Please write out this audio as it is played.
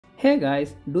Hey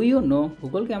guys, do you know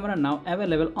Google Camera now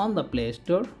available on the Play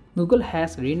Store? Google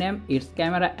has renamed its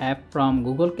camera app from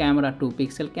Google Camera to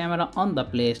Pixel Camera on the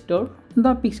Play Store.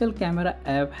 The Pixel Camera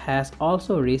app has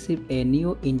also received a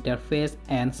new interface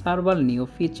and several new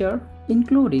features,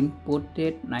 including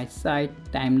portrait, night sight,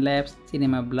 time-lapse,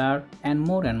 cinema blur, and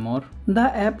more.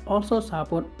 The app also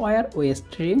supports Wear OS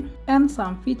 3, and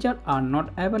some features are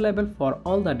not available for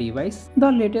all the devices.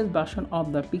 The latest version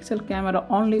of the Pixel Camera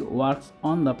only works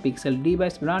on the Pixel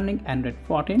device running Android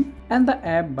 14, and the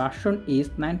app version is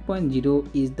 9.0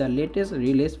 is the latest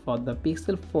release for the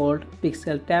Pixel Fold,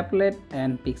 Pixel Tablet,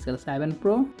 and Pixel 7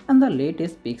 Pro, and the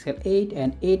latest Pixel 8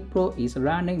 and 8 Pro is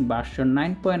running version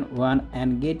 9.1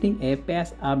 and getting a patch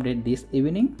update this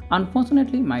evening.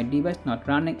 Unfortunately, my device not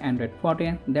running Android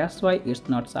 14, that's why it's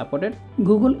not supported.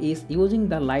 Google is using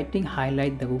the lighting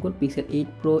highlight the Google Pixel 8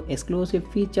 Pro exclusive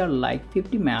feature like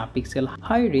 50 megapixel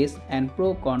high res and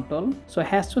pro control. So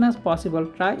as soon as possible,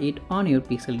 try it on your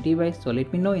Pixel device. So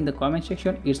let me know in the comment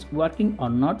section it's working or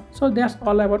not. So that's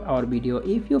all about our video.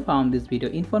 If you found this video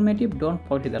informative, don't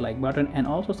forget the like button and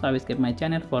also subscribe my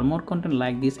channel for more content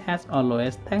like this. As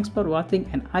always, thanks for watching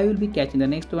and I will be catching the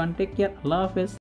next one. Take care. Allah Hafiz.